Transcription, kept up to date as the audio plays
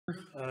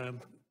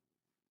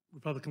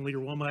Republican Leader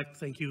Womack,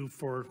 thank you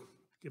for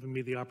giving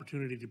me the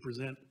opportunity to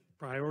present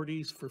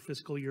priorities for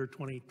fiscal year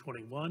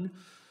 2021.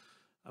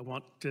 I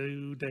want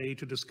today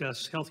to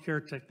discuss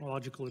healthcare,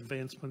 technological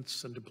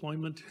advancements and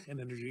deployment, and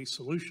energy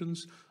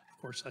solutions.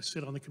 Of course, I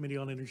sit on the Committee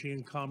on Energy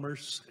and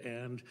Commerce,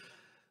 and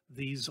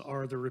these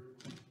are the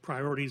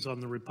priorities on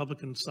the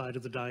Republican side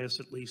of the dais,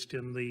 at least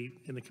in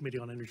the Committee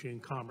on Energy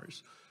and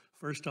Commerce.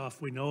 First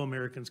off, we know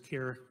Americans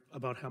care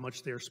about how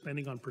much they're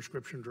spending on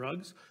prescription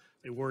drugs.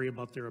 They worry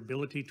about their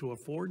ability to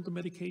afford the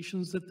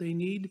medications that they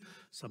need.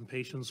 Some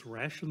patients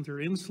ration their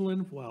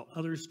insulin while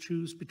others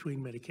choose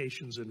between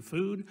medications and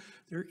food.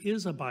 There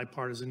is a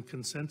bipartisan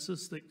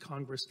consensus that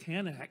Congress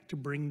can act to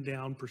bring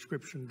down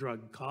prescription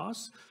drug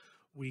costs.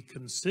 We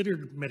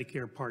considered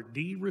Medicare Part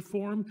D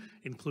reform,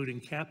 including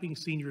capping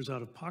seniors'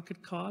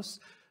 out-of-pocket costs.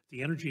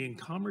 The Energy and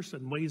Commerce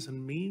and Ways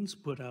and Means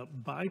put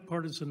out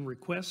bipartisan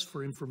requests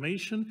for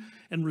information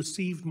and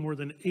received more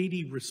than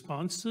 80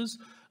 responses.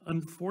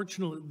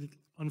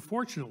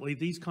 Unfortunately,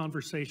 these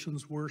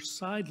conversations were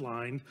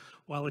sidelined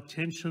while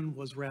attention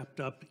was wrapped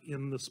up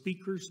in the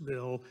Speaker's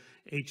bill,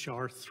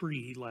 H.R.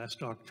 3,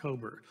 last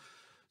October.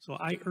 So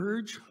I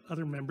urge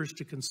other members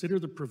to consider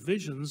the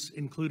provisions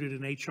included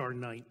in H.R.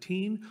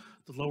 19,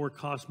 the Lower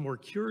Cost More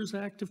Cures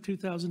Act of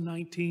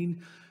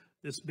 2019.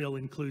 This bill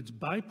includes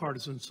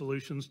bipartisan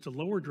solutions to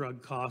lower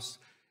drug costs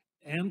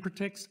and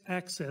protects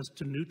access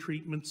to new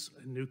treatments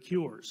and new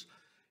cures.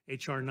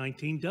 H.R.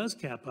 19 does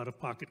cap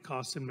out-of-pocket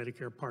costs in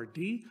Medicare Part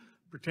D,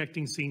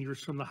 protecting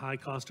seniors from the high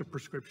cost of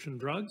prescription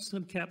drugs,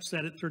 and caps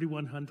that at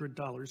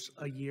 $3,100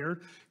 a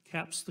year,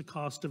 caps the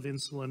cost of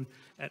insulin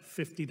at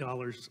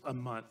 $50 a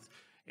month.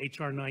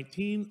 H.R.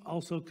 19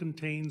 also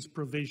contains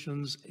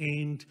provisions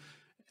aimed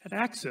at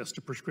access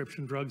to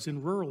prescription drugs in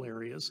rural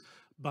areas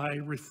by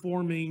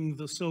reforming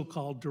the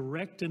so-called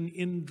direct and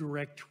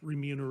indirect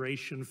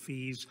remuneration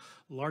fees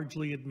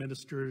largely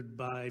administered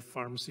by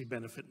pharmacy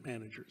benefit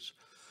managers.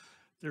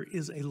 There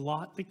is a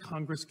lot that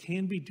Congress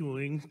can be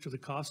doing for the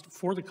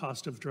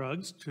cost of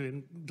drugs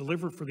to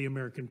deliver for the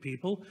American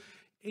people.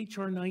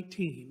 H.R.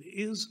 19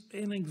 is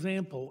an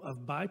example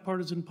of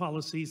bipartisan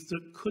policies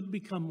that could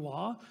become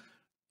law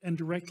and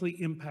directly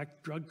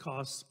impact drug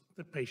costs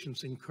that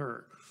patients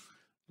incur.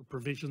 The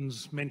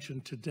provisions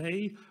mentioned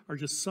today are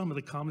just some of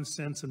the common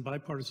sense and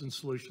bipartisan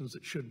solutions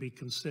that should be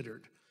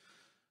considered.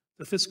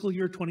 The fiscal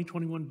year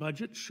 2021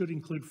 budget should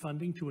include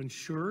funding to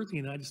ensure the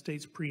United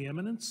States'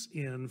 preeminence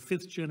in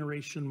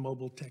fifth-generation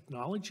mobile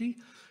technology.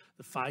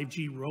 The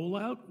 5G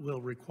rollout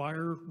will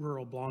require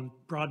rural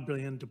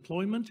broadband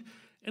deployment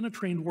and a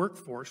trained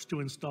workforce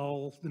to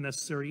install the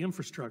necessary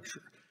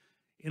infrastructure.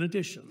 In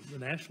addition, the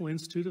National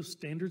Institute of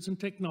Standards and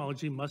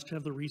Technology must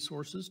have the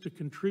resources to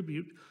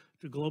contribute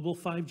to global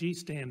 5G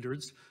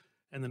standards,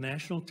 and the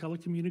National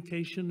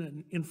Telecommunication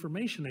and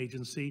Information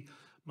Agency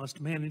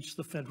must manage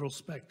the federal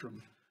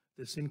spectrum.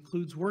 This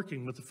includes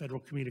working with the Federal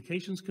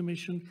Communications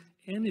Commission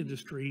and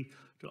industry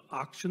to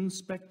auction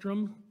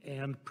spectrum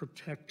and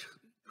protect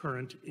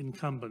current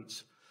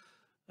incumbents.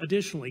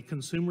 Additionally,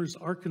 consumers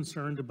are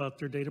concerned about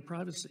their data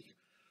privacy.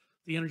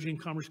 The Energy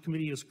and Commerce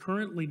Committee is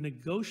currently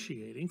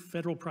negotiating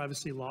federal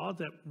privacy law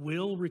that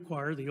will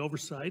require the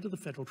oversight of the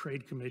Federal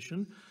Trade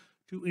Commission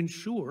to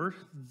ensure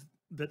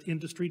that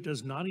industry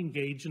does not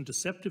engage in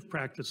deceptive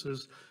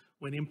practices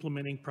when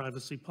implementing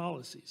privacy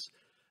policies.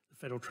 The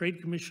Federal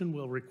Trade Commission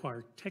will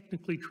require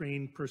technically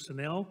trained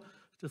personnel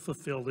to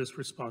fulfill this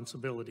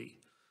responsibility.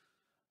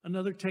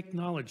 Another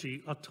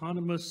technology,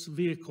 autonomous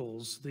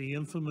vehicles, the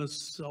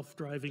infamous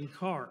self-driving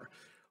car,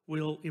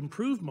 will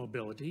improve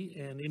mobility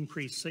and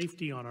increase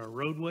safety on our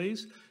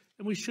roadways,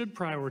 and we should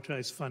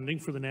prioritize funding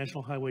for the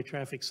National Highway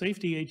Traffic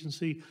Safety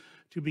Agency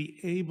to be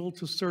able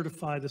to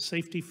certify the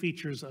safety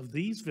features of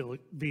these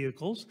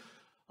vehicles,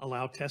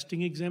 allow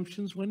testing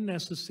exemptions when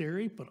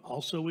necessary, but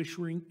also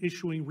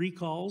issuing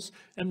recalls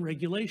and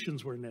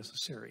regulations where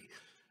necessary.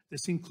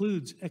 This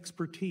includes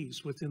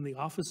expertise within the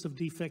Office of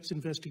Defects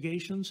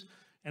Investigations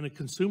and a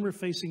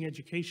consumer-facing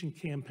education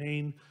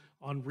campaign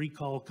on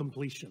recall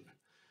completion.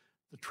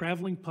 The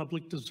traveling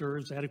public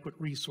deserves adequate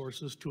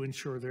resources to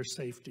ensure their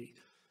safety.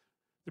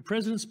 The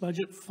President's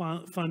budget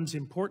funds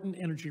important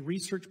energy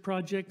research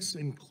projects,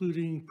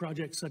 including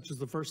projects such as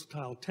the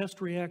Versatile Test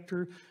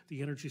Reactor,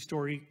 the Energy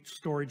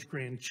Storage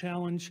Grand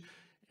Challenge,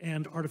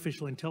 and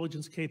artificial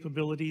intelligence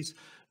capabilities.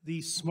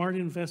 These smart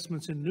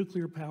investments in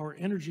nuclear power,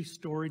 energy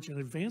storage, and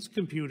advanced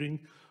computing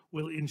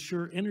will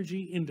ensure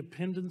energy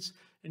independence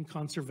and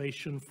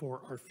conservation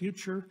for our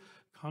future.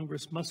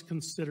 Congress must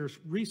consider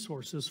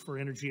resources for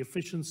energy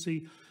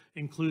efficiency,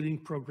 including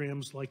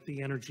programs like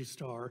the Energy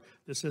Star.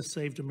 This has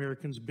saved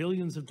Americans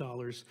billions of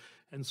dollars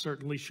and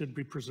certainly should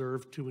be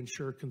preserved to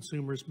ensure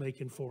consumers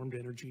make informed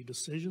energy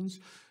decisions.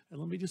 And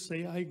let me just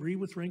say, I agree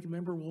with Ranking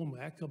Member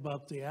Womack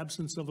about the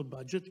absence of a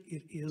budget.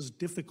 It is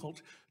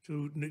difficult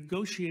to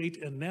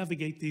negotiate and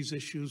navigate these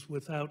issues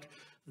without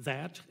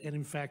that. And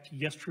in fact,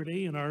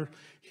 yesterday in our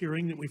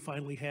hearing that we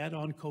finally had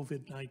on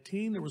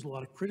COVID-19, there was a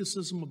lot of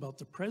criticism about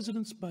the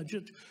president's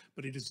budget,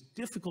 but it is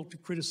difficult to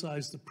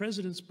criticize the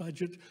president's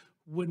budget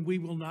when we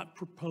will not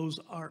propose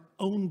our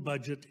own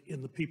budget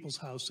in the People's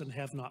House and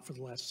have not for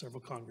the last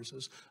several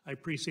Congresses. I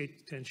appreciate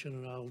the attention,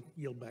 and I'll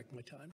yield back my time.